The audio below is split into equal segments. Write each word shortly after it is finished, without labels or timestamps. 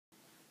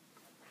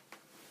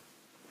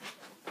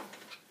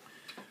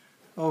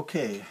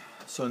Okay,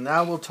 so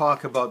now we'll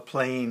talk about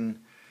playing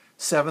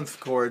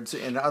seventh chords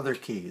in other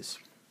keys.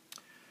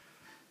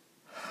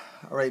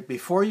 All right,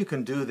 before you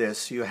can do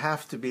this, you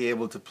have to be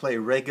able to play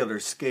regular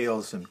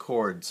scales and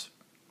chords.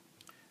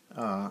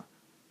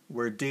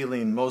 We're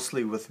dealing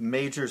mostly with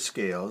major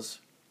scales,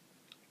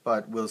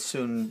 but we'll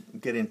soon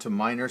get into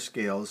minor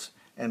scales,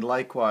 and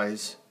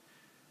likewise,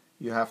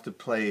 you have to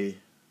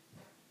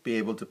be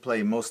able to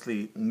play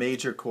mostly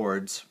major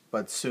chords,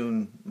 but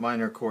soon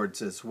minor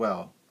chords as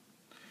well.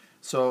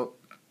 So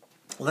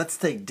let's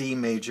take D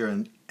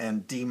major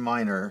and D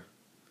minor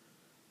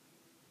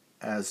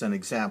as an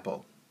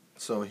example.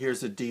 So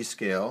here's a D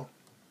scale.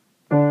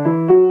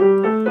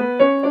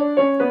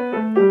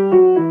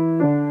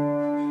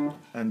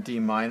 And D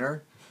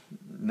minor,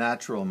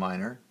 natural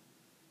minor.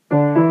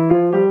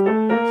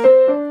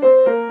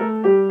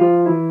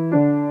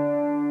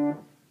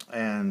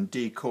 And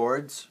D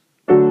chords.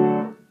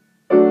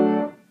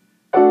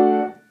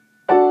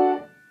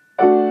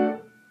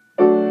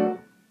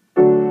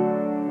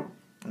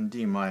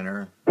 D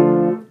minor,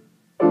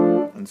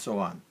 and so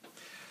on.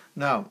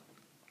 Now,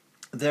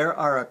 there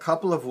are a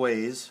couple of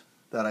ways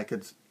that I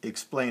could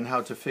explain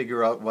how to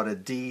figure out what a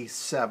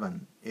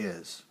D7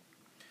 is.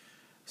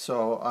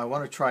 So I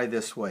want to try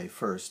this way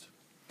first.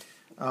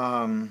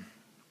 I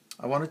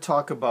want to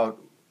talk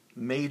about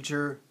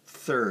major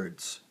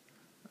thirds.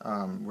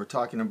 We're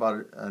talking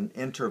about an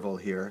interval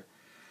here.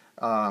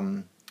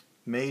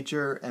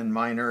 Major and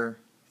minor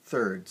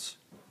thirds.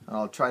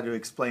 I'll try to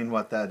explain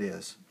what that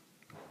is.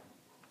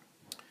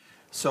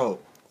 So,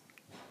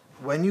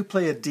 when you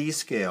play a D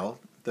scale,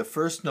 the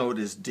first note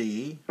is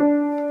D,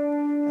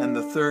 and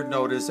the third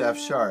note is F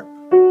sharp.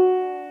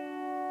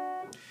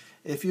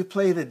 If you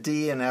play the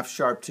D and F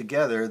sharp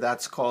together,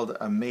 that's called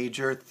a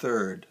major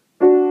third.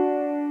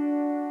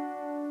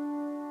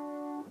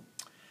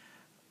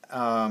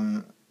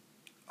 All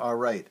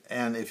right,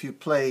 and if you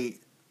play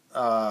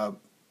a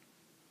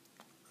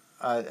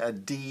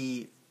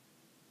D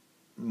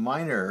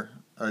minor,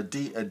 a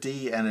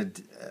D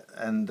and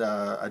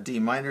a D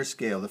minor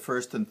scale, the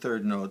first and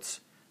third notes,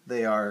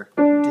 they are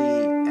D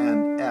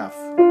and F.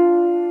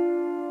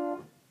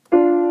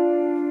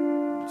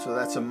 So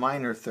that's a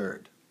minor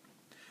third.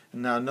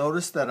 Now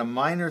notice that a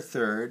minor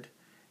third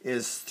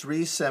is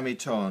 3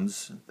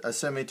 semitones. A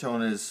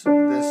semitone is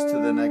this to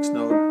the next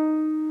note,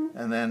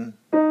 and then,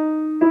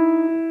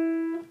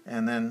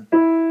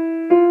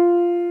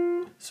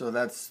 so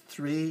that's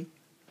 3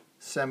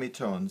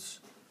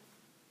 semitones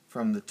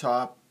from the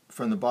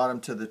bottom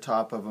to the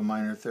top of a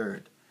minor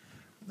third.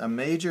 A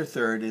major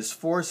third is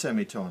 4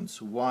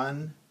 semitones.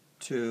 1,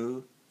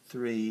 2,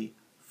 3,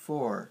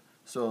 4.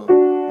 So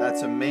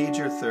that's a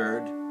major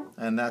third,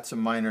 and that's a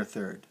minor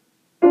third.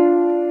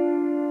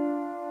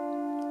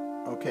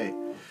 Okay,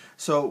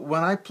 so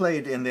when I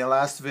played in the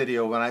last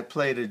video, when I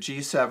played a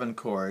G7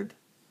 chord,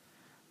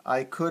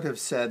 I could have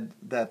said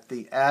that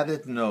the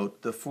added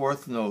note, the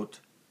fourth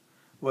note,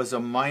 was a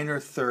minor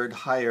third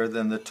higher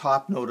than the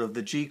top note of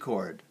the G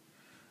chord.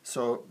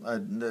 So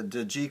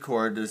the G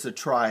chord is a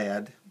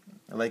triad,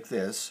 like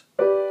this.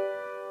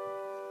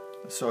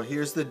 So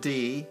here's the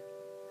D,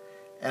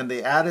 and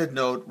the added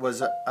note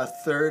was a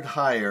third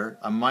higher,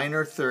 a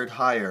minor third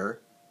higher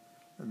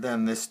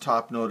than this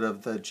top note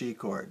of the G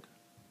chord.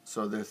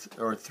 So there's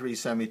 3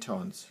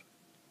 semitones.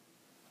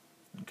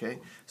 Okay,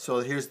 so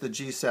here's the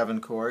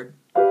G7 chord.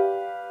 All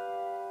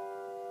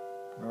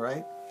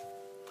right.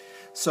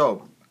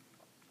 So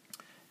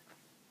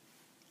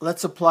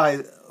let's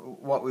apply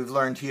what we've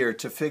learned here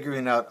to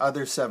figuring out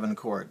other 7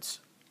 chords.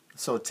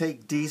 So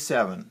take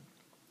D7.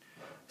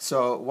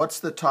 So what's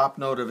the top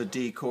note of a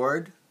D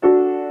chord?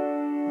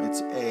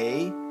 It's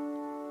A.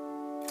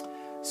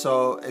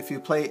 So if you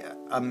play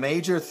a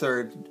major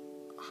third,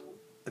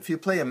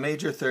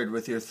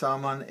 with your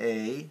thumb on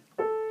A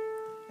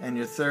and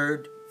your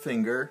third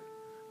finger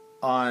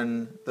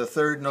on the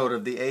third note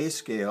of the A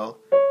scale,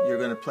 you're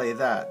going to play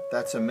that.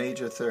 That's a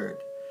major third.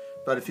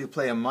 But if you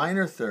play a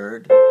minor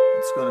third,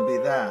 it's going to be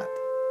that.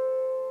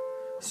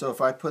 So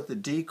if I put the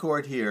D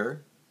chord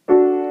here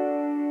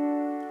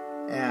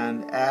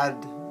and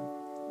add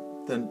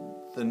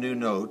the new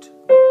note,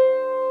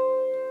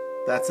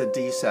 that's a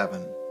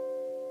D7.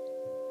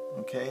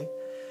 Okay?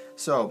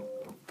 So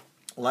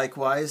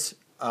likewise,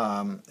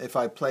 if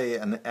I play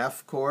an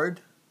F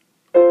chord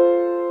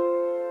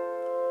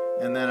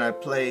and then I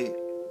play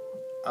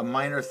a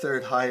minor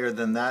third higher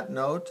than that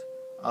note,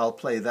 I'll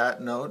play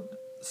that note.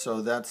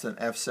 So that's an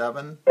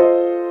F7.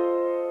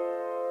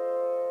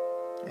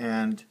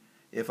 And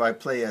if I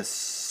play a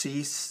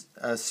C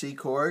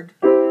chord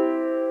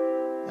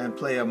and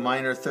play a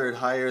minor third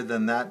higher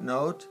than that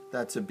note,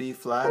 that's a B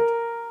flat.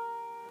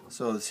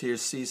 So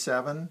here's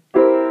C7.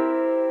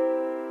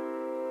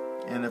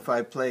 And if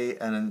I play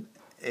an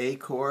A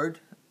chord,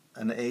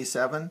 an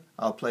A7,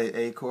 I'll play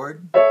A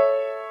chord.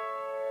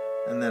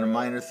 And then a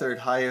minor third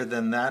higher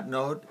than that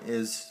note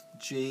is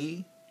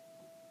G.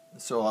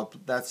 So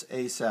that's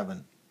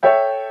A7.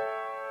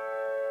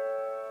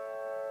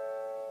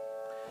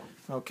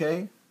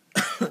 Okay?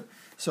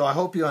 So I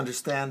hope you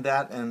understand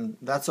that, and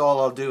that's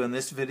all I'll do in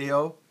this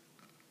video.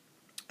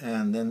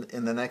 And then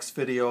in the next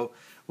video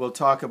we'll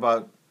talk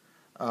about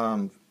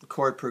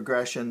chord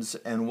progressions,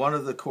 and one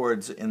of the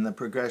chords in the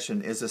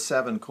progression is a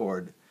 7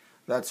 chord.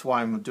 That's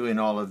why I'm doing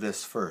all of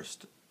this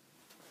first.